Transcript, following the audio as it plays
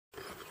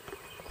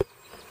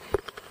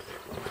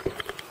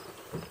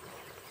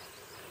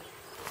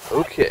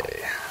Okay.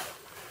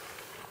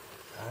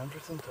 Time for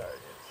some targets.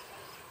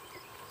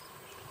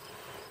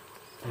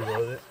 You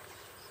load it?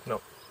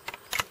 No.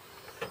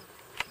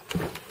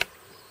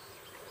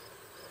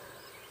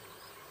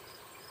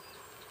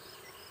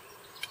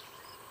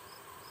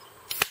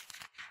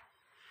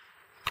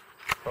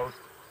 Post.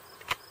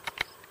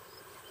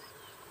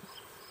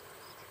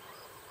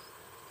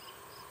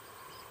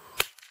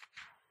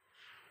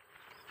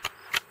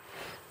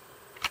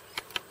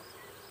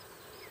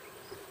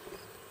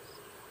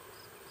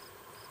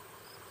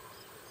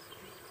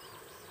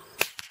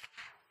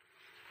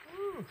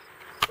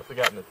 Must have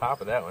gotten the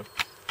top of that one.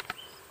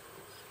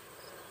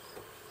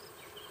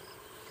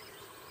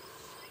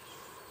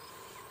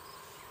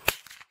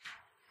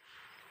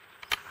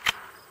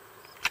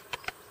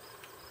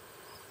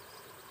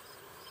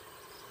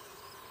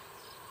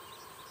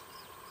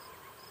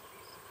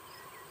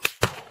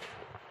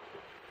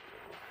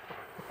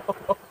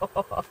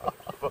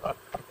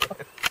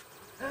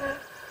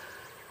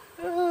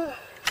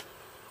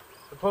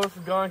 The post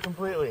is gone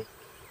completely.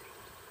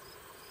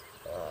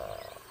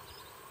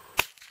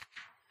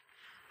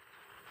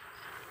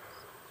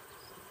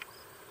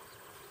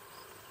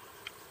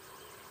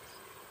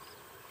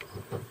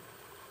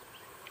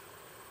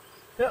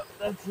 Yep,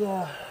 that's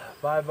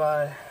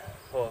bye-bye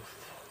post.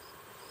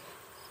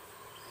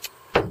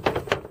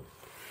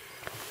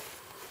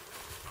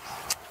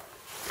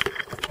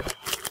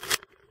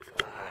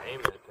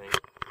 Aim that thing.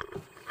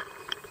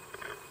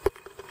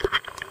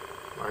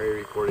 Why are you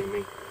recording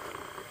me?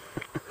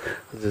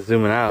 Just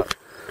zooming out.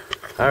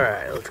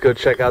 Alright, let's go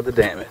check out the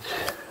damage.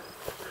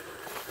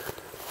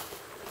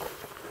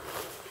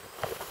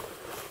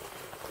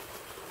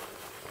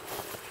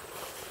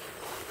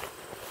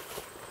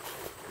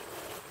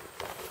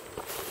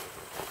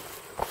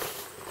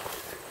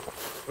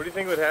 What do you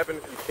think would happen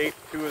if you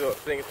taped two of those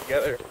things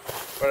together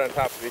right on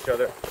top of each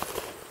other?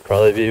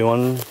 Probably be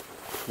one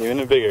even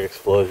a bigger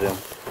explosion.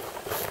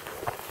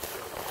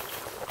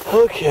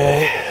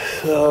 Okay,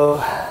 so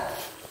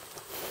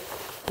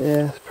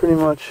yeah, it's pretty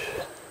much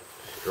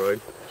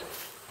Destroyed.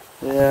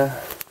 yeah.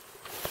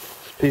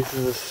 Just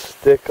pieces of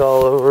stick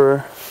all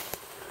over.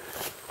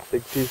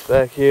 Big piece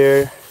back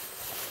here.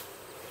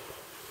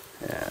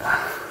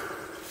 Yeah.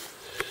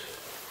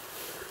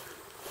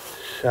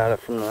 Shot it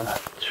from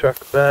the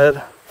truck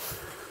bed.